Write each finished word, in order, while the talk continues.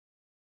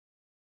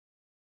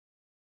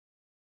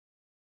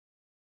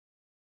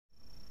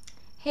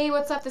Hey,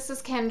 what's up? This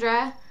is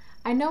Kendra.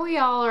 I know we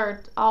all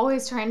are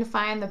always trying to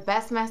find the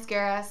best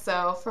mascara,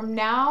 so from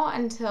now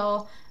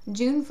until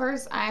June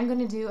 1st, I'm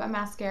going to do a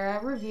mascara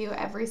review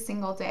every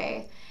single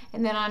day.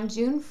 And then on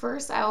June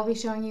 1st, I will be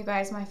showing you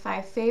guys my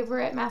 5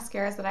 favorite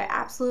mascaras that I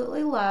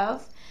absolutely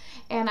love.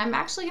 And I'm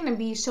actually going to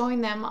be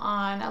showing them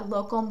on a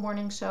local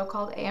morning show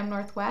called AM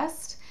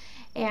Northwest.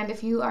 And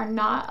if you are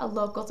not a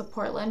local to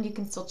Portland, you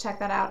can still check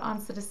that out on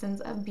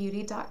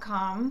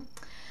citizensofbeauty.com.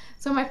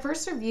 So my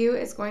first review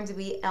is going to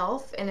be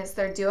E.L.F. and it's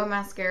their Duo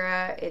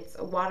Mascara. It's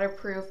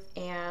waterproof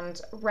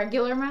and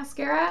regular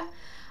mascara.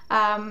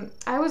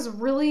 I was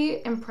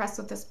really impressed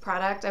with this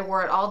product. I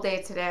wore it all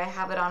day today. I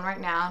have it on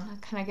right now. I'll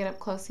kind of get up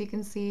close so you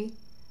can see.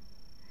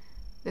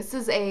 This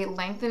is a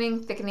lengthening,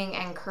 thickening,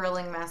 and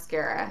curling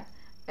mascara.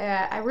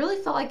 I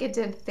really felt like it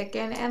did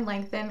thicken and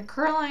lengthen.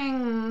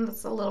 Curling,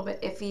 that's a little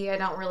bit iffy. I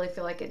don't really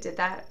feel like it did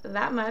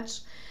that much.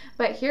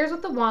 But here's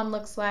what the wand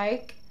looks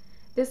like.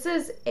 This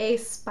is a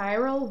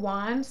spiral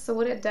wand, so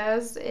what it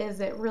does is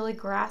it really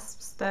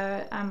grasps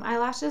the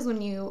eyelashes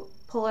when you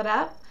pull it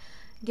up.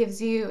 It's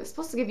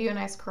supposed to give you a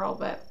nice curl,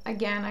 but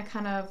again, I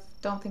kind of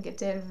don't think it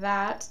did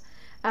that.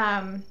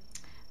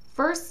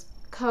 First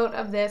coat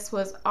of this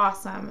was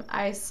awesome.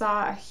 I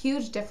saw a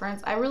huge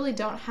difference. I really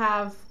don't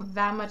have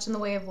that much in the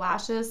way of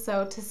lashes,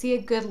 so to see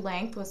a good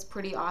length was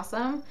pretty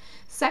awesome.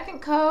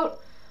 Second coat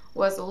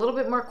was a little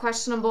bit more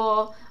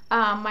questionable.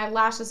 My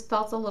lashes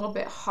felt a little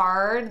bit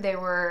hard. It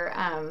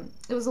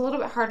was a little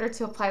bit harder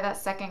to apply that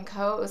second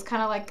coat. It was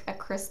kind of like a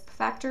crisp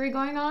factory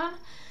going on.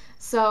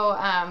 So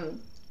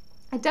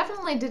I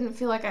definitely didn't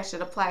feel like I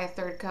should apply a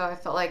third coat. I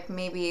felt like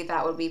maybe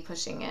that would be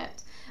pushing it.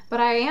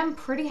 But I am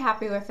pretty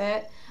happy with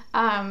it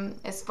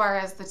as far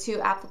as the 2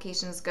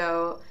 applications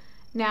go.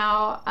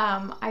 Now,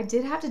 I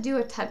did have to do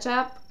a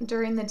touch-up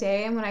during the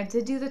day, and when I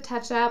did do the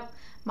touch-up,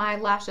 my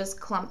lashes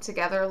clumped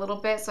together a little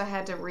bit, so I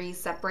had to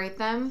re-separate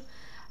them.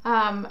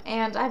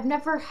 And I've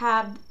never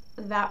had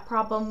that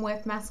problem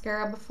with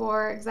mascara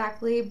before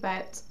exactly,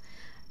 but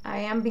I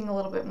am being a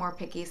little bit more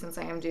picky since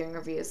I am doing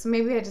reviews, so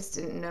maybe I just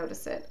didn't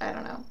notice it. I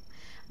don't know.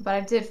 But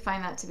I did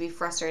find that to be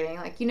frustrating.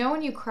 Like, you know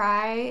when you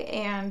cry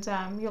and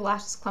your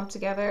lashes clump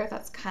together?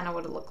 That's kind of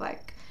what it looked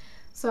like.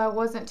 So I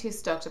wasn't too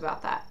stoked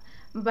about that.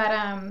 But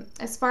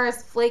as far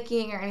as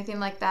flaking or anything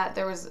like that,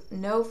 there was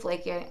no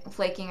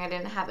flaking. I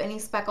didn't have any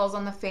speckles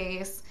on the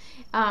face.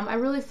 I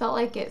really felt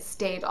like it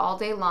stayed all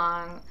day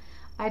long.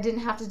 I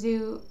didn't have to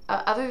do,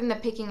 other than the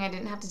picking, I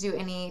didn't have to do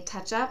any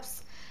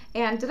touch-ups.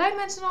 And did I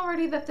mention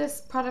already that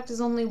this product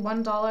is only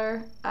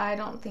 $1? I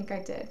don't think I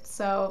did.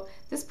 So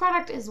this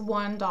product is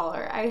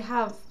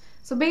 $1.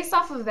 So based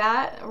off of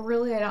that,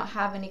 really I don't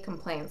have any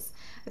complaints.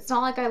 It's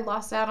not like I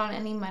lost out on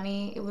any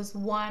money. It was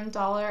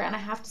 $1, and I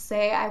have to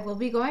say I will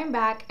be going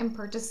back and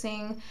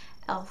purchasing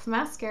E.L.F.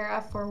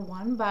 mascara for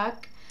 $1.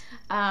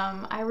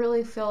 I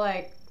really feel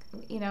like,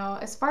 you know,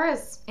 as far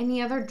as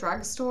any other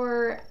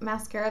drugstore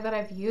mascara that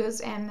I've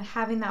used and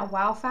having that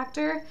wow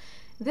factor,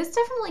 this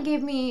definitely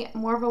gave me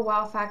more of a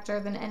wow factor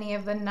than any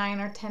of the $9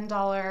 or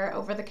 $10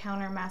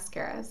 over-the-counter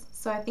mascaras.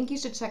 So I think you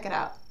should check it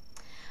out.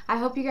 I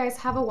hope you guys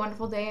have a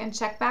wonderful day, and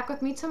check back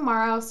with me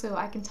tomorrow so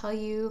I can tell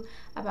you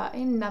about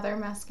another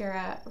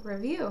mascara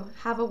review.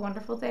 Have a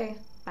wonderful day.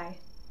 Bye.